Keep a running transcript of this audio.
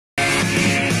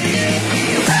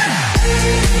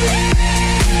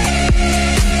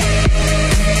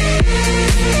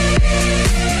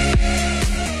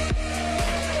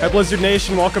Hi, Blizzard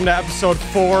Nation. Welcome to episode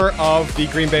 4 of the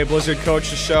Green Bay Blizzard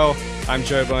Coaches Show. I'm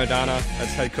Joey Bonadonna.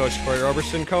 That's head coach Corey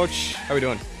Roberson. Coach, how are we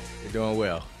doing? We're doing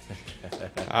well.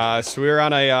 So we were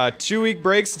on a 2-week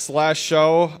break since the last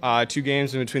show. 2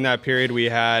 games in between that period. We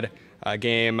had a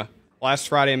game last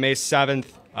Friday, May 7th,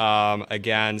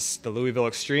 against the Louisville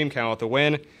Extreme, came out with a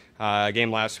win. A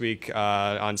game last week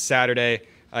on Saturday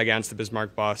against the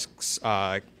Bismarck Bucks,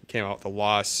 came out with a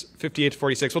loss,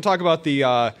 58-46. We'll talk about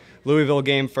the Louisville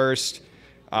game first.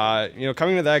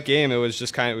 Coming to that game, it was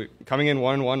just kind of coming in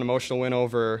 1-1, emotional win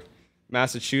over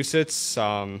Massachusetts.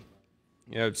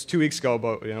 It's 2 weeks ago,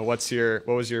 but what was your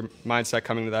mindset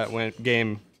coming to that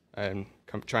game and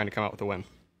trying to come out with a win?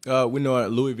 We know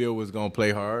Louisville was going to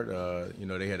play hard.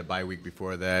 They had a bye week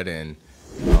before that, and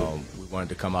we wanted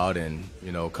to come out and,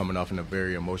 coming off in a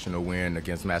very emotional win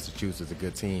against Massachusetts, a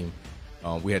good team.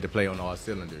 We had to play on all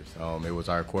cylinders. It was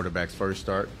our quarterback's first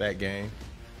start that game,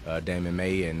 Damon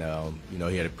May, and,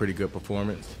 he had a pretty good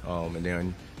performance. And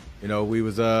then, we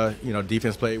was,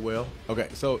 defense played well. Okay,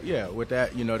 so, yeah, with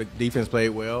that, the defense played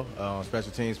well.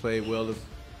 Special teams played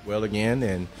well again,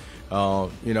 and,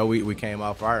 we came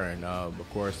out firing. Of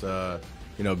course,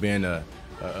 being a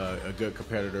good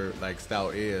competitor like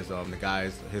Stout is, the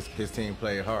guys, his team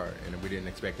played hard, and we didn't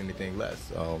expect anything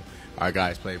less. Our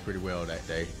guys played pretty well that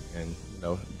day, and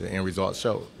the end result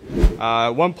showed.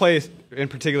 One play in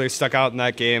particular stuck out in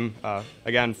that game.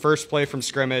 Again, first play from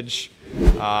scrimmage.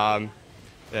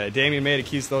 Damian made a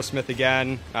Keyslow Smith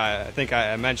again. I think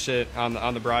I mentioned it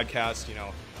on the broadcast.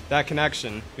 That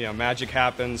connection. Magic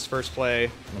happens. First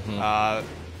play.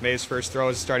 May's first throw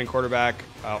as starting quarterback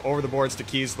over the boards to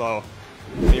Keyslow.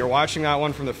 And you're watching that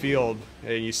one from the field,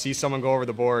 and you see someone go over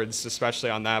the boards, especially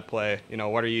on that play.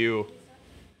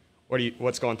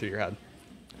 What's going through your head?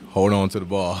 Hold on to the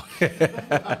ball.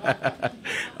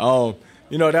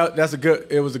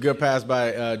 It was a good pass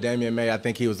by Damian May. I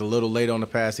think he was a little late on the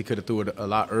pass. He could have threw it a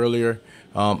lot earlier,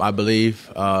 I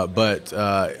believe. But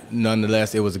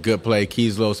nonetheless, it was a good play.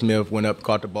 Keyslow Smith went up,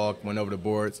 caught the ball, went over the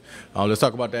boards. Let's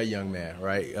talk about that young man,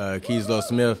 right? Keyslow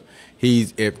Smith,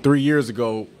 if 3 years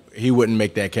ago, he wouldn't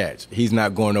make that catch. He's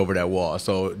not going over that wall.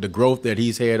 So the growth that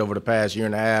he's had over the past year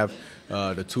and a half,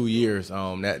 the 2 years,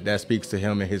 that speaks to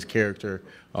him and his character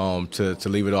to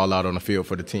leave it all out on the field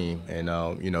for the team. And,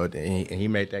 he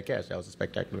made that catch. That was a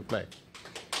spectacular play.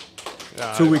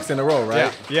 2 weeks in a row,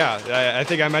 right? Yeah. I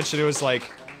think I mentioned it was like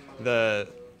the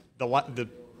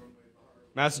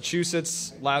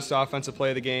Massachusetts last offensive play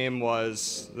of the game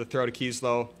was the throw to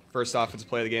Keyslow. First offensive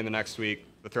play of the game the next week,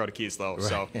 the throw to Keyslow.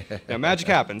 Right. So, magic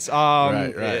happens.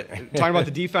 Right. Talking about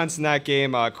the defense in that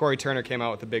game, Corey Turner came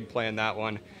out with a big play in that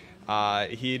one.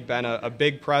 He'd been a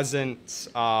big presence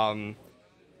on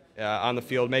the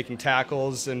field, making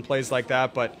tackles and plays like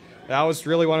that, but that was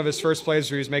really one of his first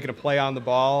plays where he was making a play on the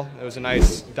ball. It was a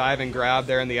nice dive and grab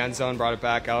there in the end zone, brought it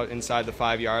back out inside the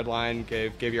 5-yard line,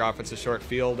 gave your offense a short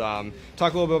field. Talk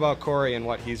a little bit about Corey and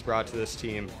what he's brought to this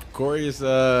team. Corey is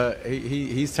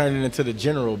he's turning into the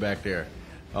general back there.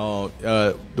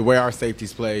 The way our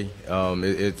safeties play,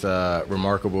 it's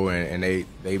remarkable, and they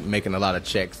making a lot of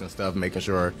checks and stuff, making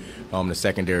sure the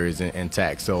secondary is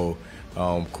intact. So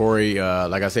Corey,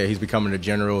 like I said, he's becoming a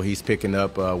general. He's picking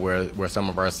up where some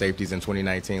of our safeties in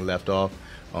 2019 left off.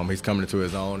 He's coming into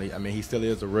his own. He still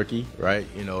is a rookie, right?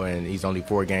 And he's only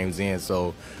 4 games in,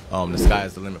 so the sky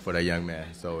is the limit for that young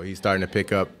man. So he's starting to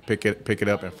pick it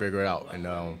up and figure it out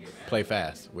and play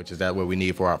fast, which is what we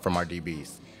need from our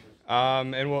DBs.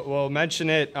 And we'll mention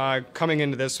it coming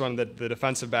into this one, the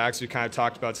defensive backs we kind of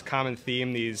talked about. It's a common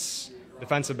theme. These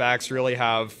defensive backs really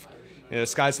have, the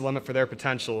sky's the limit for their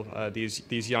potential,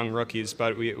 these young rookies.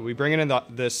 But we bring in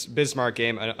this Bismarck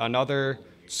game, another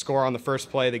score on the first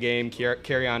play of the game,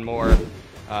 Kerryon Moore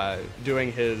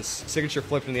doing his signature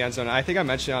flip in the end zone. I think I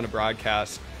mentioned it on a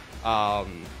broadcast. What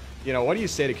do you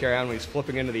say to Kerryon when he's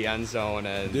flipping into the end zone?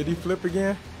 And did he flip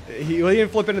again? He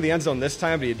didn't flip into the end zone this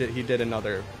time, but he did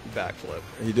another backflip.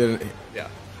 He didn't. Yeah.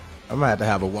 I'm gonna have to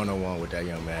have a one-on-one with that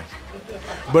young man.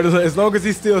 But as long as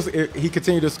he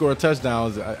continued to score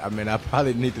touchdowns, I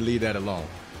probably need to leave that alone.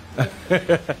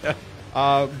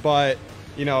 But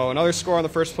another score on the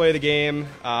first play of the game.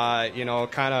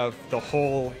 Kind of the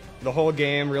whole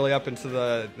game, really up into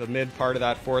the mid part of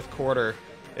that fourth quarter.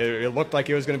 It looked like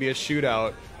it was going to be a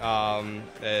shootout.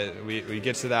 We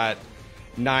get to that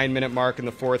 9-minute mark in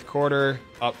the fourth quarter,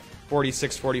 up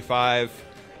 46-45.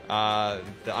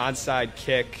 The onside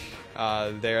kick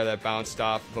there that bounced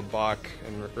off of a buck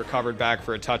and returned back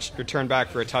for a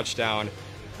touchdown.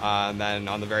 And then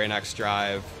on the very next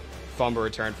drive, fumble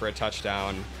return for a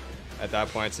touchdown. At that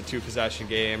point, it's a 2-possession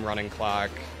game, running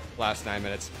clock. last 9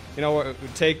 minutes. You know,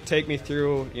 take me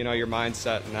through, you know, your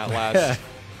mindset in that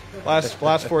last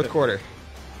fourth quarter.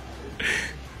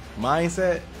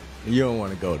 Mindset? You don't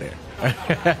want to go there.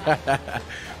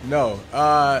 No.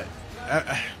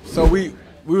 So we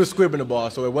were squibbing the ball,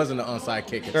 so it wasn't an onside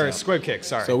kick. Or a squib kick,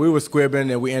 sorry. So we were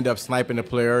squibbing, and we ended up sniping the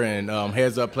player, and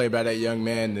heads up play by that young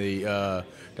man.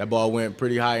 That ball went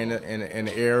pretty high in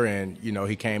the air, and, you know,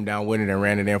 he came down with it and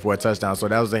ran it in for a touchdown. So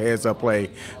that was a heads up play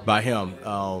by him.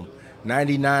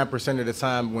 99% of the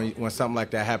time when something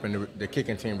like that happened, the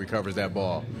kicking team recovers that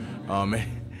ball.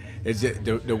 It's just,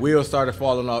 the wheels started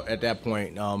falling off at that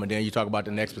point, and then you talk about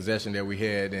the next possession that we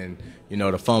had, and, you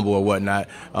know, the fumble or whatnot.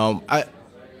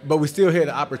 But we still had an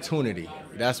opportunity.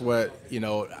 That's what, you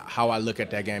know, how I look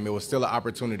at that game. It was still an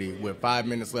opportunity with 5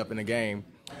 minutes left in the game.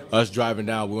 Us driving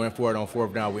down, we went for it on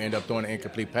fourth down. We ended up throwing an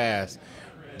incomplete pass.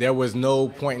 There was no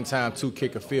point in time to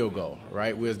kick a field goal,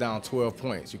 right? We was down 12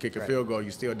 points. You kick a field goal,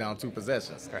 you're still down 2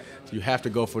 possessions. Right. So you have to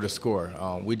go for the score.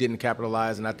 We didn't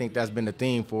capitalize, and I think that's been the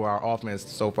theme for our offense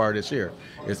so far this year,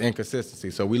 is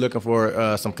inconsistency. So we're looking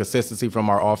for some consistency from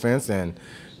our offense, and,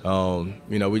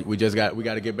 you know, we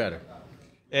got to get better.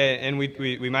 And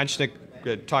we mentioned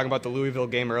it, talking about the Louisville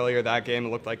game earlier. That game, it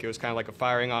looked like it was kind of like a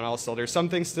firing on all cylinders. Some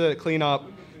things to clean up,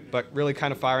 but really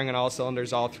kind of firing on all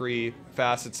cylinders, all 3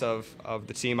 facets of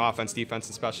the team: offense, defense,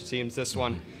 and special teams. This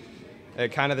one,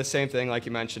 kind of the same thing, like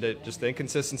you mentioned it, just the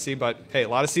inconsistency. But hey, a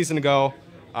lot of season to go.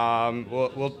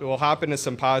 We'll hop into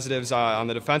some positives on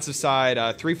the defensive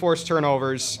side. 3 forced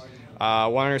turnovers,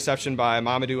 1 interception by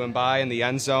Mamadou Mbaye in the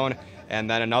end zone, and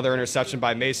then another interception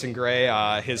by Mason Gray,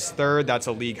 his 3rd. That's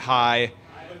a league high.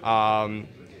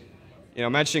 You know,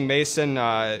 mentioning Mason,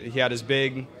 he had his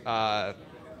big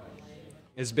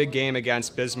game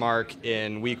against Bismarck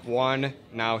in week 1.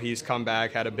 Now he's come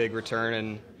back, had a big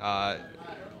return and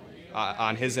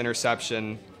on his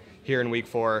interception here in week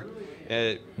 4.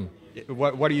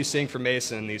 What are you seeing from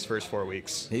Mason in these first 4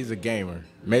 weeks? He's a gamer.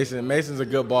 Mason's a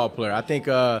good ball player. I think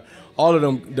all of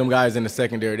them guys in the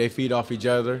secondary, they feed off each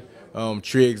other.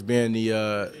 Triggs being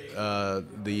the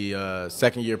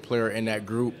second-year player in that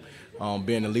group,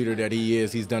 being the leader that he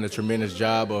is, he's done a tremendous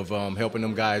job of helping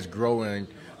them guys grow and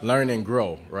learn and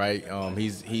grow, right?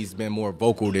 He's been more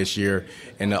vocal this year,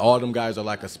 and all them guys are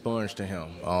like a sponge to him.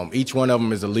 Each one of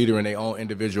them is a leader in their own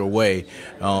individual way.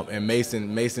 And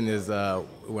Mason is,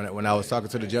 when I was talking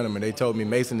to the gentleman, they told me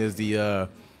Mason is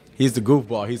he's the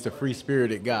goofball. He's the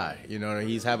free-spirited guy. You know,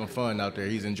 he's having fun out there.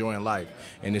 He's enjoying life,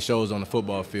 and it shows on the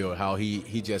football field how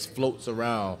he just floats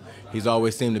around. He's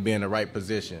always seemed to be in the right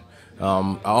position.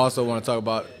 I also want to talk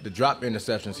about the drop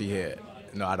interceptions he had.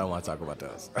 No, I don't want to talk about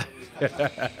those.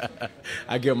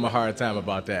 I give him a hard time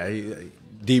about that.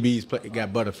 DB's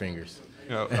got butterfingers.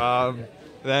 You know,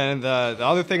 then the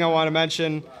other thing I want to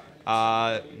mention,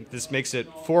 this makes it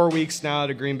 4 weeks now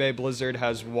that Green Bay Blizzard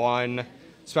has won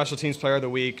Special Teams Player of the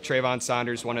Week. Trayvon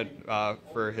Saunders won it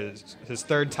for his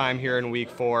 3rd time here in week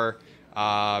 4.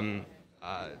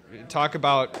 Talk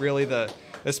about really the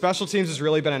special teams has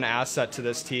really been an asset to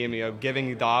this team, you know,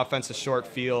 giving the offense a short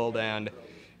field. And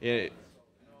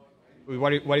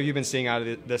what have you been seeing out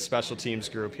of this special teams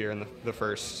group here in the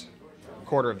first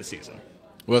quarter of the season?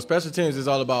 Well, special teams is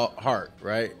all about heart,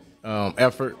 right?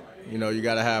 Effort. You know, you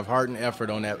got to have heart and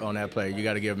effort on that play. You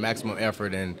got to give maximum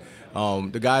effort, and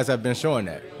the guys have been showing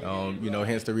that. You know,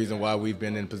 hence the reason why we've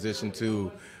been in position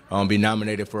to be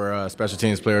nominated for Special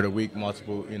Teams Player of the Week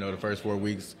multiple, you know, the first 4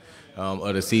 weeks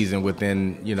of the season.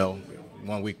 Within, you know,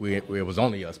 1 week it was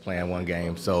only us playing 1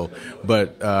 game. So,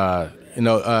 but you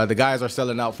know, the guys are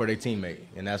selling out for their teammate,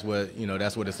 and that's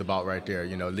what it's about right there.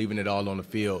 You know, leaving it all on the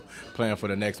field, playing for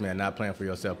the next man, not playing for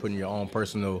yourself, putting your own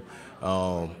personal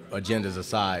agendas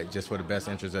aside just for the best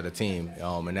interest of the team.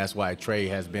 And that's why Trey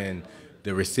has been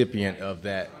the recipient of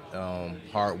that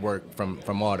hard work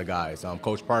from all the guys.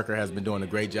 Coach Parker has been doing a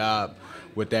great job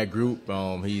with that group.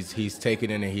 He's taken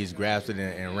it and he's grasped it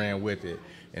and ran with it.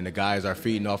 And the guys are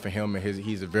feeding off of him. And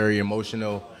he's a very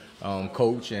emotional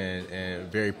coach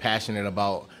and very passionate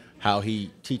about how he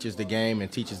teaches the game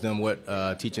and teaching them what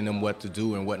to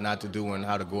do and what not to do and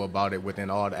how to go about it within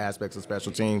all the aspects of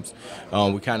special teams.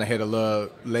 We kind of had a little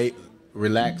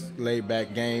relaxed,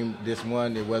 laid-back game. This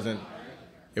one, it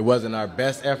wasn't our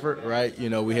best effort, right? You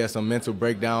know, we had some mental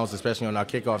breakdowns, especially on our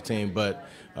kickoff team, but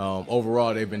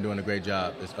overall they've been doing a great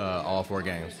job all 4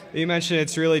 games. You mentioned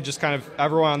it's really just kind of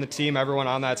everyone on the team, everyone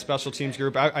on that special teams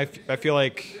group. I feel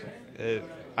like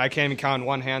I can't even count in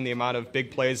one hand the amount of big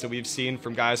plays that we've seen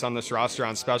from guys on this roster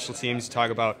on special teams. You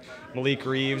talk about Malik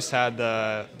Reeves had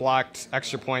the blocked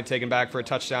extra point taken back for a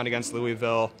touchdown against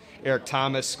Louisville. Eric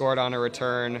Thomas scored on a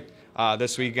return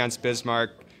this week against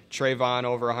Bismarck. Trayvon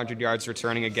over 100 yards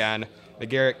returning again.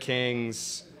 McGarrett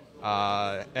Kings,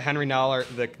 Henry Noller,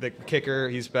 the kicker,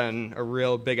 he's been a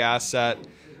real big asset.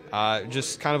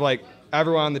 Just kind of like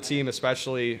everyone on the team,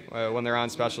 especially when they're on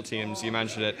special teams, you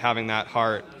mentioned it, having that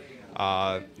heart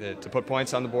to put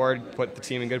points on the board, put the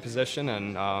team in good position,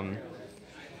 and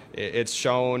it's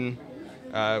shown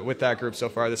with that group so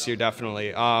far this year,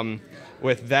 definitely.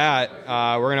 With that,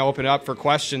 we're going to open it up for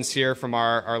questions here from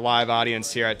our live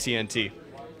audience here at TNT.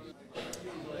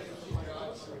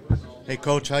 Hey,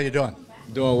 Coach, how you doing?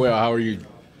 Doing well. How are you?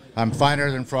 I'm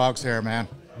finer than frog's hair, man.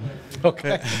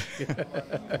 Okay.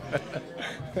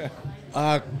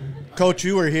 Coach,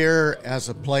 you were here as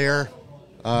a player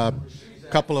a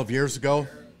couple of years ago.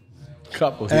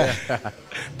 Yeah.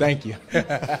 Thank you.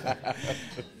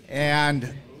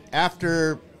 And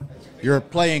after your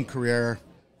playing career,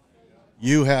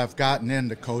 you have gotten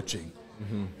into coaching.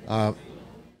 Mm-hmm.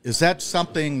 Is that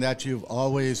something that you've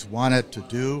always wanted to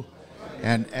do?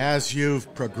 And as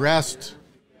you've progressed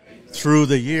through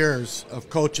the years of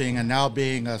coaching and now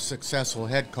being a successful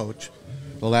head coach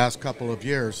the last couple of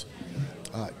years,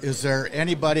 is there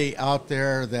anybody out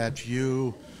there that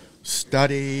you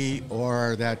study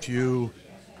or that you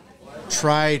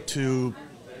try to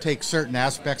take certain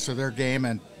aspects of their game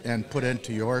and put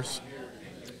into yours?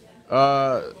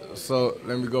 So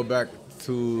let me go back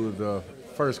to the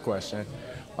first question.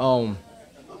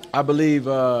 I believe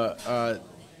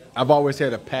I've always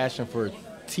had a passion for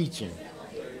teaching,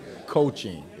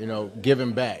 coaching,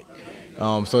 giving back.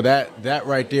 So that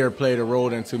right there played a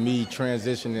role into me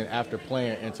transitioning after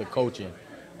playing into coaching.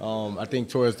 I think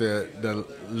towards the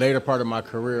later part of my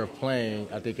career of playing,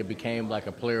 I think it became like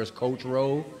a player's coach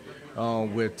role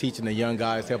with teaching the young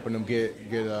guys, helping them get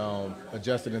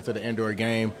adjusted into the indoor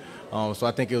game. So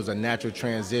I think it was a natural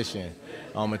transition.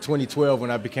 In 2012,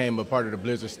 when I became a part of the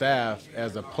Blizzard staff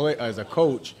as a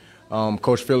coach,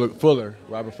 Coach Fuller,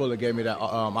 Robert Fuller, gave me that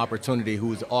opportunity.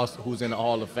 Who's in the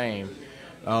Hall of Fame,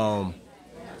 the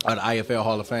IFL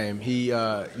Hall of Fame. He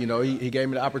gave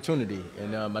me the opportunity,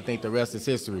 and I think the rest is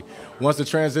history. Once the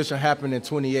transition happened in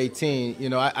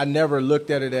 2018, I never looked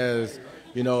at it as,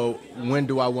 when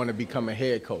do I want to become a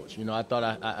head coach? I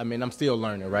thought I'm still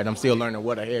learning, right? I'm still learning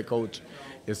what a head coach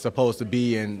is supposed to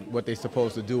be and what they're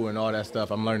supposed to do and all that stuff.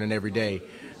 I'm learning every day.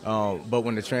 But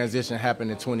when the transition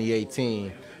happened in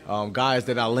 2018, guys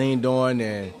that I leaned on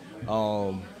and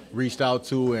reached out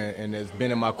to and has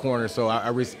been in my corner. So I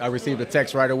received a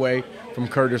text right away from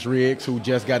Curtis Riggs, who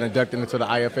just got inducted into the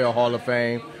IFL Hall of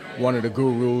Fame, one of the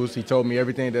gurus. He told me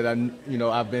everything that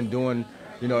I've been doing.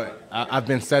 I've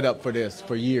been set up for this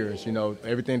for years.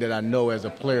 Everything that I know as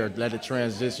a player, let it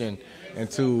transition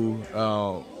into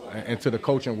the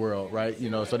coaching world, right?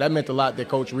 So that meant a lot that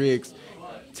Coach Riggs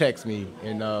texted me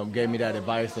and gave me that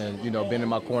advice and, been in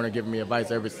my corner giving me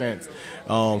advice ever since.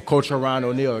 Coach Ron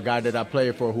O'Neal, a guy that I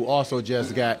played for who also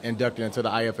just got inducted into the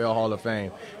IFL Hall of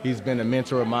Fame. He's been a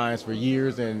mentor of mine for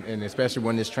years, and especially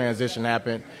when this transition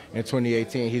happened in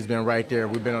 2018, he's been right there.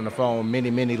 We've been on the phone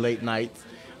many, many late nights.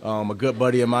 A good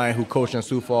buddy of mine who coached in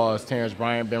Sioux Falls, Terrence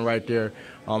Bryant, been right there.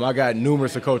 I got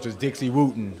numerous of coaches, Dixie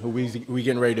Wooten, who we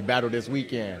getting ready to battle this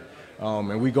weekend.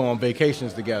 And we go on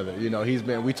vacations together.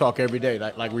 We talk every day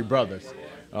like we brothers.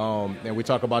 And we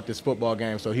talk about this football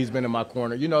game. So he's been in my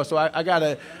corner. So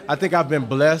I think I've been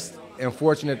blessed and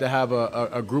fortunate to have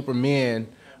a group of men,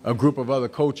 a group of other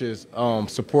coaches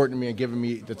supporting me and giving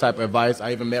me the type of advice.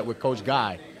 I even met with Coach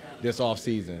Guy this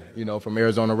offseason, from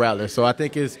Arizona Rattlers. So I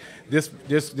think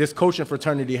this coaching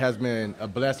fraternity has been a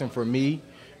blessing for me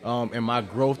and my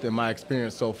growth and my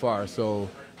experience so far. So,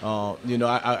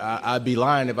 I'd be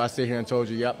lying if I sit here and told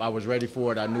you, yep, I was ready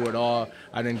for it. I knew it all.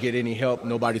 I didn't get any help.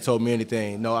 Nobody told me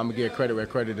anything. No, I'm going to give credit where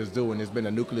credit is due, and there's been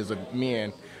a nucleus of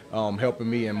men helping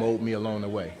me and mold me along the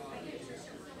way.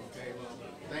 Okay, well,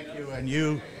 thank you. And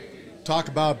you talk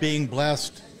about being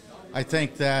blessed. I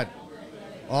think that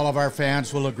all of our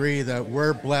fans will agree that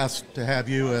we're blessed to have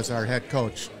you as our head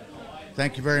coach.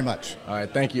 Thank you very much. All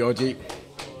right, thank you, OG.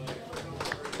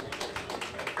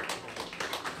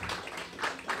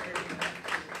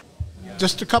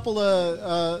 Just a couple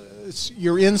of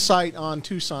your insight on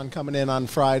Tucson coming in on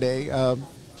Friday.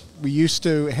 We used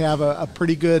to have a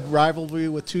pretty good rivalry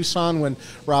with Tucson when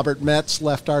Robert Metz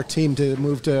left our team to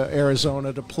move to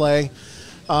Arizona to play.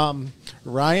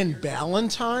 Ryan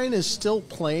Ballantyne is still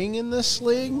playing in this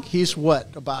league. He's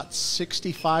about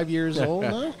 65 years old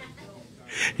now?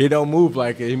 He don't move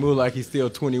like it. He moves like he's still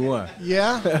 21.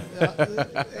 Yeah.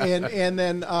 And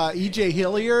then E.J.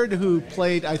 Hilliard, who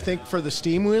played, I think, for the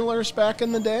Steamwheelers back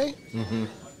in the day. Mm-hmm.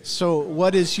 So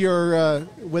what is your,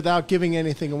 without giving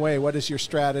anything away, what is your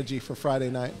strategy for Friday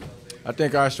night? I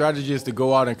think our strategy is to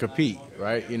go out and compete,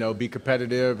 right? You know, be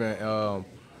competitive and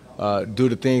do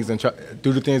the things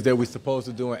that we're supposed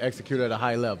to do and execute at a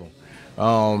high level.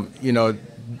 You know,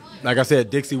 like I said,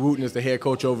 Dixie Wooten is the head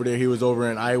coach over there. He was over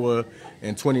in Iowa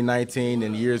in 2019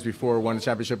 and years before, won the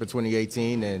championship in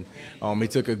 2018. And he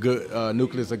took a good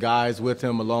nucleus of guys with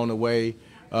him along the way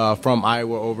from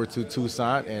Iowa over to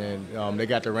Tucson. And they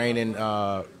got the reigning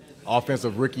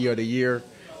offensive rookie of the year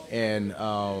and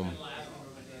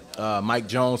Mike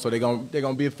Jones. So they're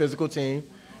gonna be a physical team.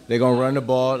 They're gonna run the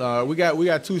ball. We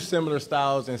got two similar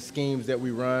styles and schemes that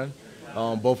we run.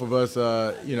 Both of us,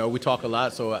 you know, we talk a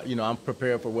lot, so, you know, I'm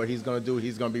prepared for what he's going to do.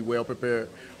 He's going to be well prepared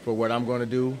for what I'm going to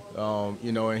do,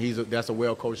 you know, and that's a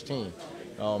well-coached team.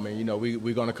 And, you know,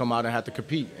 we're going to come out and have to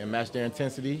compete and match their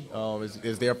intensity.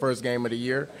 It's their first game of the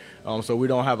year, so we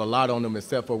don't have a lot on them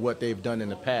except for what they've done in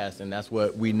the past, and that's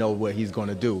what we know what he's going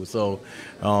to do. So,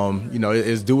 you know,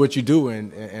 it's do what you do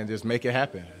and just make it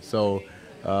happen. So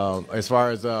as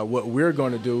far as what we're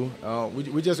going to do,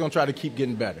 we're just going to try to keep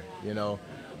getting better, you know.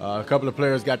 A couple of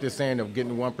players got this saying of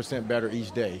getting 1% better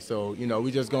each day. So, you know,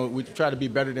 we try to be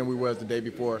better than we was the day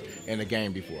before and the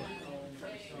game before.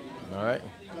 All right?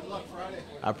 Good luck Friday.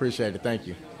 I appreciate it. Thank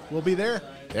you. We'll be there.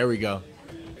 There we go.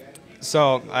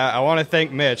 So I want to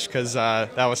thank Mitch because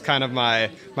that was kind of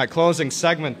my closing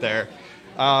segment there.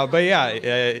 But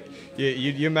yeah,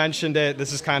 you mentioned it.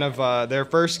 This is kind of their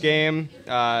first game.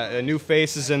 New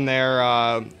faces in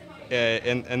their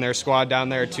squad down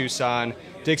there at Tucson.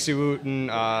 Dixie Wooten,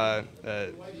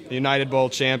 United Bowl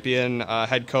champion,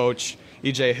 head coach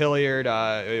E.J. Hilliard.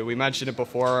 We mentioned it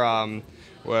before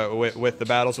with the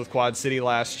battles with Quad City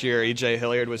last year. E.J.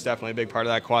 Hilliard was definitely a big part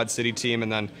of that Quad City team.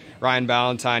 And then Ryan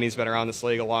Ballantyne, he's been around this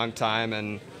league a long time.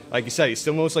 And like you said, he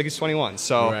still moves like he's 21.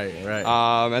 So, right.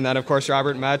 And then, of course,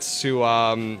 Robert Metz, who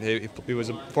he was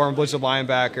a former Blizzard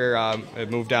linebacker,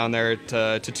 moved down there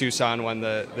to Tucson when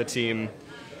the team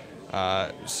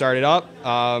started up.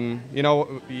 You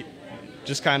know,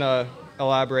 just kind of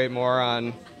elaborate more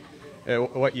on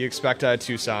what you expect out of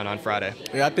Tucson on Friday.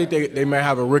 Yeah, I think they may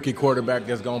have a rookie quarterback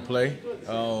that's going to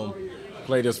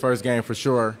play this first game for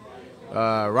sure.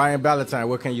 Ryan Ballantyne,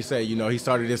 what can you say? You know, he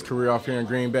started his career off here in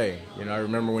Green Bay. You know, I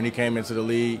remember when he came into the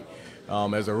league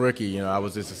as a rookie, you know, I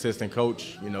was his assistant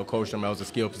coach, you know, coached him. I was a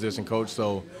skill position coach.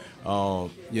 So,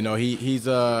 you know, he's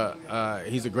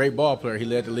a great ball player. He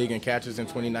led the league in catches in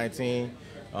 2019,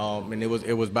 and it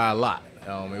was by a lot.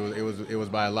 It was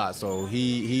by a lot. So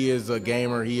he is a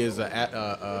gamer. He is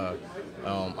a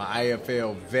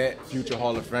IFL vet, future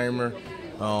Hall of Famer.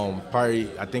 Probably,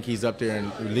 I think he's up there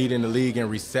and leading the league in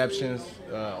receptions,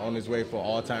 on his way for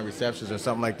all-time receptions or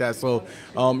something like that. So,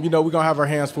 you know, we're gonna have our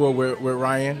hands full with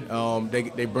Ryan.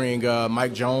 They bring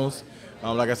Mike Jones.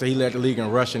 Like I said, he led the league in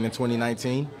rushing in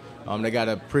 2019. They got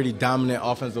a pretty dominant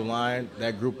offensive line.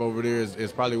 That group over there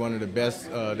is probably one of the best.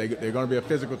 They're going to be a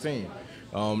physical team.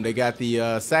 They got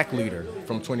the sack leader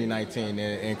from 2019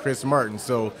 and Chris Martin.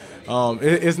 So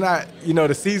it's not, you know,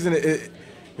 the season.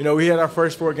 You know, we had our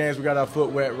first 4 games. We got our foot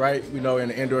wet, right? You know, in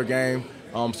the indoor game.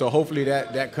 So hopefully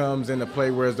that comes into play,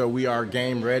 whereas though we are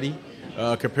game ready.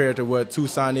 Compared to what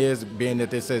Tucson is, being that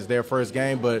this is their first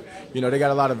game. But, you know, they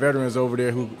got a lot of veterans over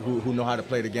there who know how to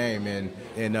play the game. And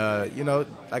you know,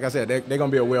 like I said, they're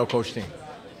going to be a well-coached team.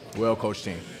 Well-coached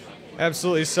team.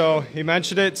 Absolutely. So he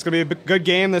mentioned it. It's going to be a good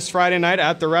game this Friday night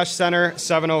at the Resch Center,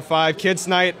 7:05 Kids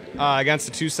Night against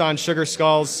the Tucson Sugar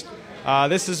Skulls.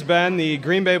 This has been the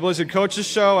Green Bay Blizzard Coaches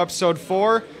Show, Episode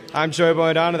 4. I'm Joey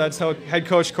Boyadonna. That's head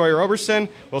coach Corey Roberson.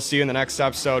 We'll see you in the next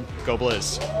episode. Go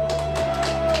Blizz.